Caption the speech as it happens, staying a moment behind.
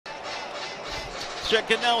check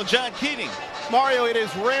in now with John Keating. Mario, it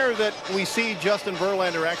is rare that we see Justin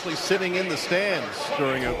Verlander actually sitting in the stands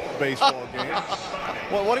during a baseball game.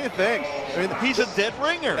 Well, what do you think? I mean, he's a dead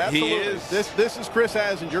ringer. Absolutely. He is. This is Chris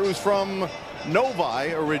Asinger, who's from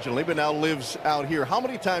Novi originally, but now lives out here. How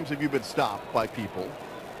many times have you been stopped by people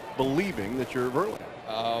believing that you're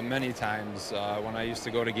Verlander? Many times. When I used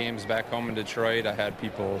to go to games back home in Detroit, I had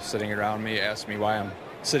people sitting around me ask me why I'm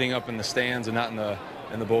sitting up in the stands and not in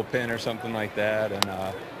the bullpen or something like that.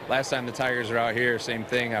 And last time the Tigers were out here, same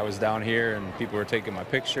thing. I was down here and people were taking my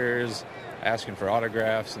pictures, asking for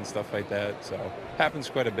autographs and stuff like that. So happens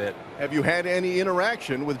quite a bit. Have you had any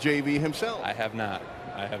interaction with JV himself? I have not.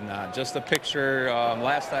 I have not. Just a picture.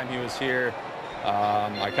 Last time he was here,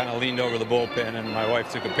 I kind of leaned over the bullpen and my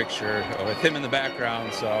wife took a picture with him in the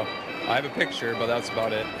background. So I have a picture, but that's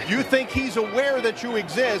about it. Do you think he's aware that you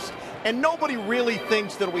exist? And nobody really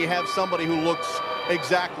thinks that we have somebody who looks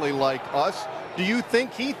exactly like us. Do you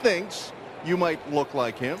think he thinks you might look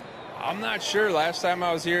like him? I'm not sure. Last time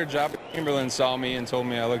I was here, Job Chamberlain saw me and told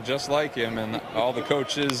me I looked just like him, and all the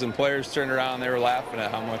coaches and players turned around and they were laughing at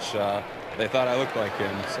how much they thought I looked like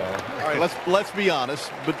him. So all right, let's be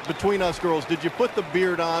honest. But between us girls, did you put the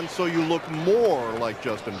beard on so you look more like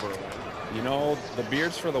Justin Verlander? You know, the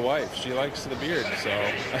beard's for the wife. She likes the beard, so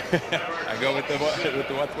I go with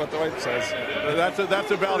what the wife says.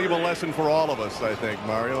 That's a valuable lesson for all of us, I think,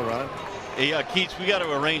 Mario, right? Hey, Keats, we got to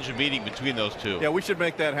arrange a meeting between those two. Yeah, we should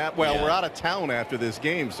make that happen. Well, we're out of town after this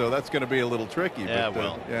game, so that's going to be a little tricky. Yeah,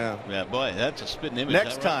 but, yeah, boy, that's a spitting image.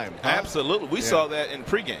 Next time. Huh? Absolutely. We saw that in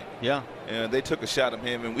pregame. Yeah. And they took a shot at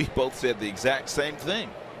him, and we both said the exact same thing.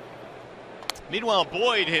 Meanwhile,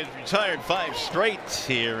 Boyd has retired 5 straight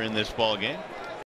here in this ball game.